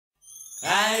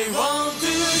I want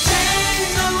to change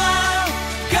the world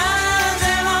風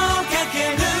を駆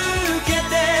け抜け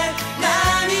て何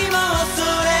も恐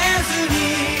れずに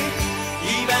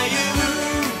今勇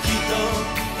気と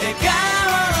笑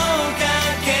顔のか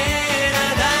けら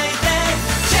抱いて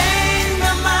Change my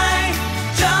mind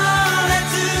情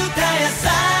熱絶やさ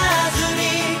ず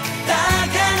に高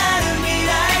鳴る未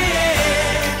来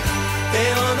へ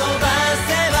手を伸ば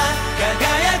せば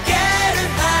輝ける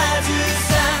はず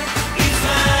さ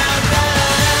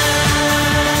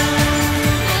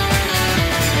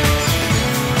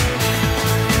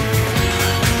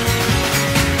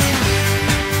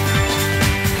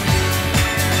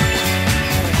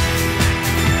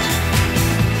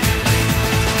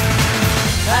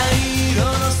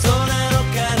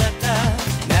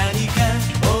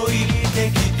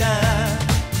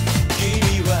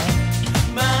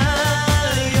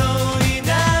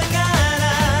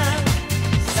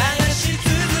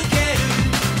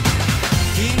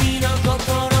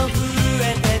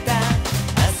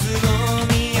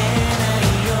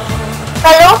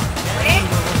Hello?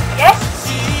 Yes?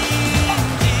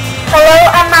 Hello,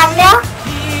 Amanda?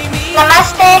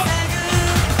 Namaste.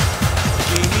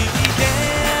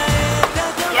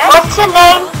 Yes? What's your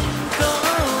name?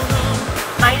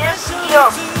 My name is Leo.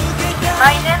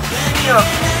 My name is Leo.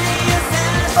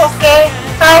 Okay.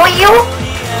 How are you?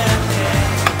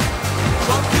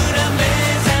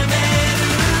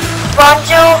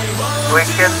 Bonjour. We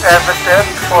can have a test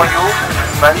for you,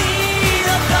 but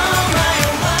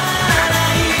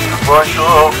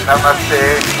bonjour,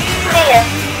 namaste. Clear.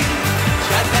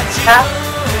 Huh?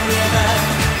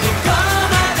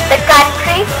 The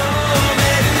country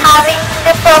having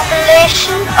the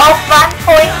population of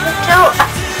 1.2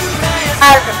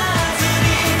 million.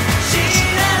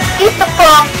 He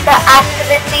performed the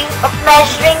activity of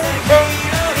measuring the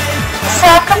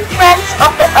circumference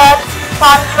of the Earth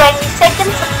on 22nd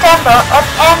September on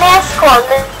MS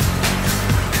College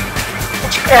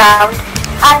ground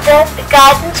under the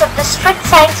guidance of the strict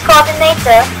science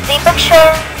coordinator Deepak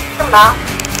Sharma,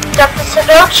 Dr.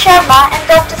 Saroj Sharma and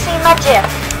Dr. Seema Jim.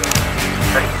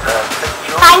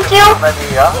 Thank you.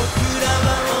 Maria,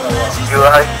 you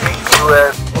are speaking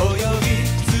with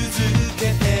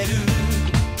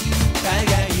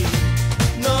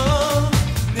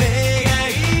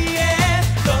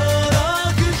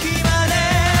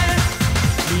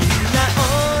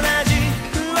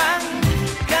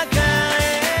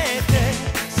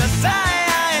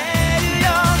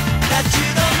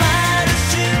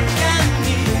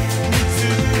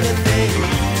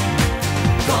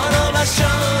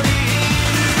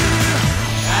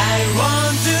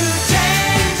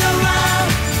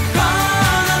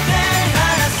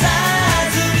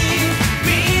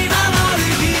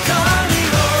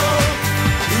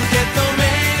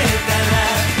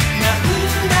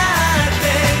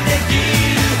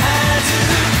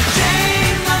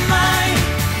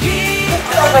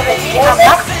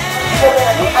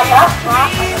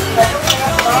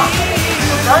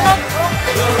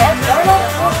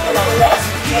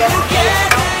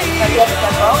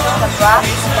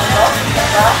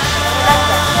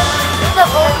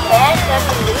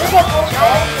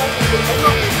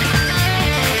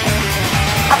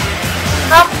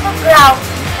Above the ground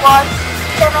was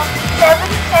 77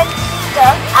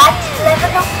 centimeters at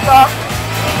 11 o'clock.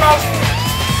 We measured.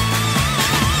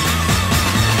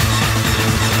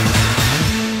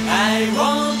 I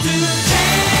want to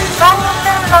change One of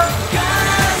the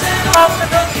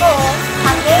possible goals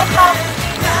and they have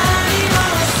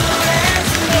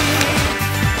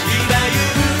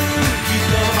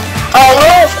I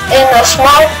live in a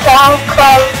small town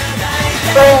called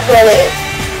Green Village.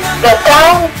 The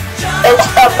town is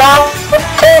about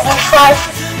 35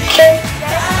 kilometers.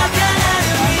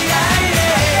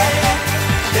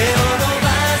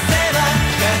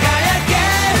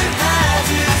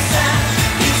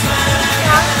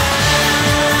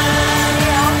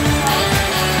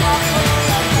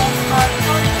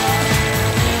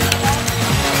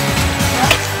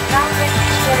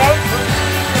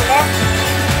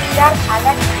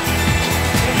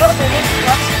 Le jour de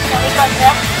l'équinoxe, sur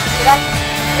l'équateur, c'est là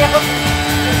 0 degrés.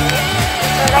 Le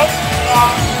soleil est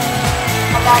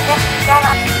à la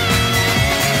verticale.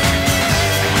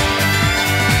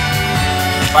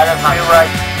 Madam, we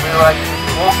were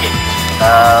walking.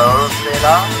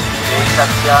 Rosella,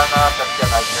 Tatiana.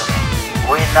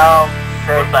 We now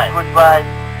say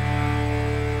goodbye.